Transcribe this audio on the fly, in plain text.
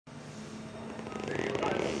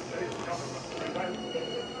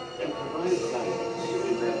Never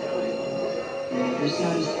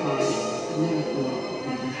satisfied, never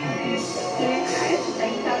happy. 因为孩子在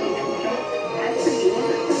意大利出生，孩子的名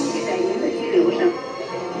字登记在您的居留上。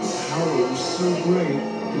The power was so great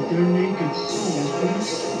that their naked souls would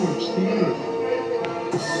scorch the earth.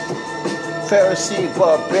 Pharisee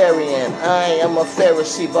barbarian, I am a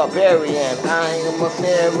Pharisee barbarian, I am a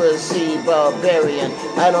Pharisee barbarian.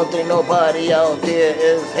 I don't think nobody out there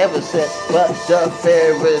is heaven sent but the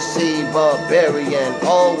Pharisee barbarian.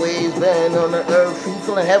 Always been on the earth,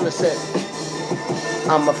 feeling heaven sent.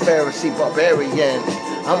 I'm a Pharisee barbarian.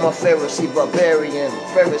 I'm a Pharisee barbarian,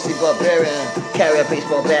 Pharisee barbarian. Carry a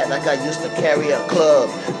baseball bat like I used to carry a club.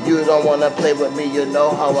 You don't wanna play with me, you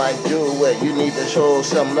know how I do it. You need to show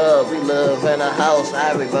some love. We live in a house.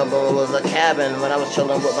 I remember it was a cabin when I was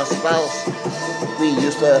chilling with my spouse. We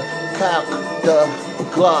used to cock the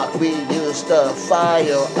Glock. We used to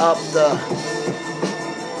fire up the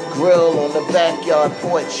grill on the backyard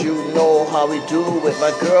porch. You know how we do it.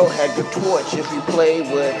 My girl had the torch. If you play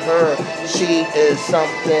with her, she is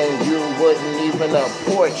something you wouldn't even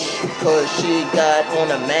approach. Cause she got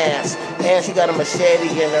on a mask and she got a machete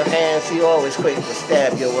in her hand. She always quick to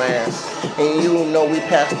stab your ass. And you know we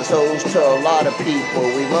pass the souls to a lot of people.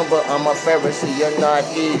 Remember, I'm a Pharisee, you're not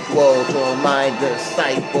equal to my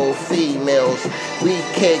disciple females. We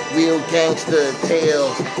kick real gangster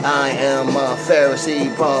tales. I am a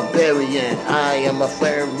Pharisee barbarian. I am a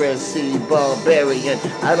Pharisee barbarian.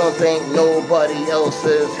 I don't think nobody else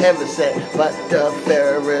is heaven sent but the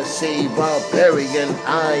Pharisee barbarian.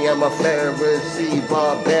 I am a Pharisee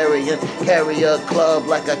barbarian. Carry a club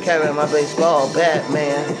like I carry my baseball bat,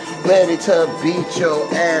 man. Ready to beat your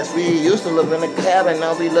ass. We used to live in a cabin,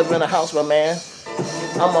 now we live in a house, my man.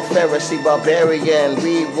 I'm a Pharisee barbarian.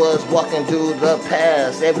 We was walking through the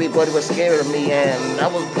past. Everybody was scared of me and I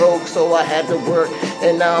was broke, so I had to work.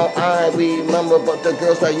 And now I remember about the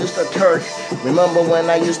girls I used to turk. Remember when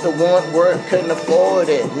I used to want work, couldn't afford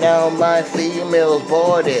it. Now my females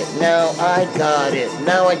bought it. Now I got it.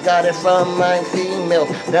 Now I got it from my female.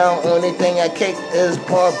 Now only thing I kick is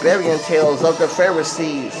barbarian tales of the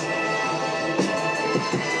Pharisees.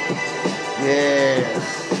 Yeah.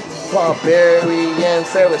 Barbarian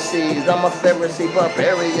Pharisees. I'm a Pharisee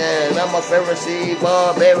barbarian. I'm a Pharisee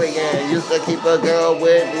barbarian. Used to keep a girl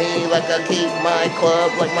with me like I keep my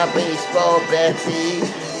club, like my baseball bat. See,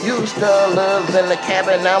 used to live in the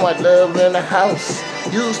cabin, now I live in a house.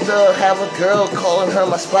 Used to have a girl calling her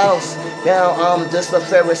my spouse. Now I'm just a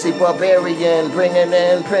Pharisee barbarian, bringing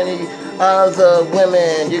in pretty other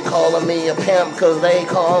women. You calling me a pimp cause they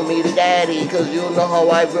call me the daddy. Cause you know how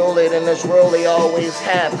I roll it in this world. They always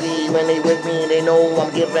happy when they with me. They know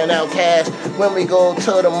I'm giving out cash. When we go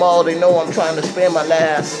to the mall, they know I'm trying to spend my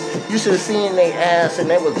last. You should have seen they ass and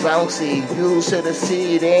they was bouncy. You should have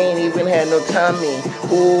seen they ain't even had no tummy.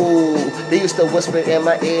 Ooh, they used to whisper in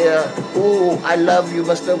my ear. Ooh, I love you,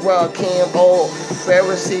 Mr. Rakeem. Oh,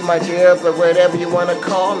 Pharisee, my dear, but whatever you wanna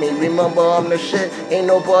call me. Remember I'm the shit, ain't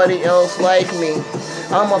nobody else like me.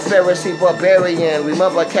 I'm a Pharisee barbarian.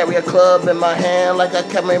 Remember I carry a club in my hand like I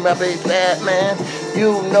carry my big bat, man.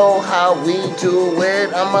 You know how we do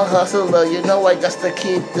it. I'm a hustler, you know I got to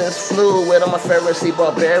keep this fluid. I'm a Pharisee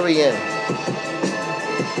barbarian.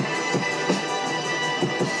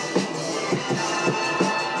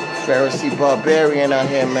 Pharisee barbarian out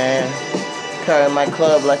here, man. Carry my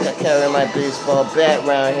club like I carry my baseball bat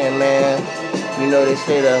around here, man. You know they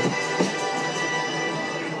say the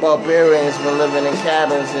barbarians been living in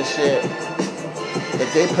cabins and shit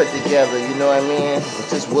that they put together, you know what I mean? With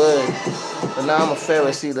just wood. But now I'm a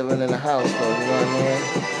Pharisee living in a house, though, you know what I mean?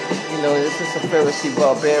 You know, this is a Pharisee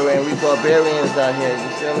barbarian. We barbarians out here, you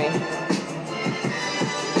feel me?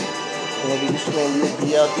 Nigga, you scream, you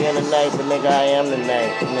be out there in the night, but nigga, I am the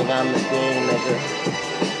night. Nigga, I'm the day, nigga.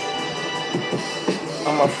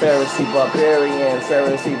 I'm a Pharisee barbarian,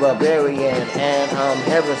 and I'm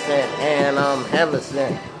heaven sent, and I'm heaven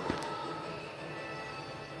sent.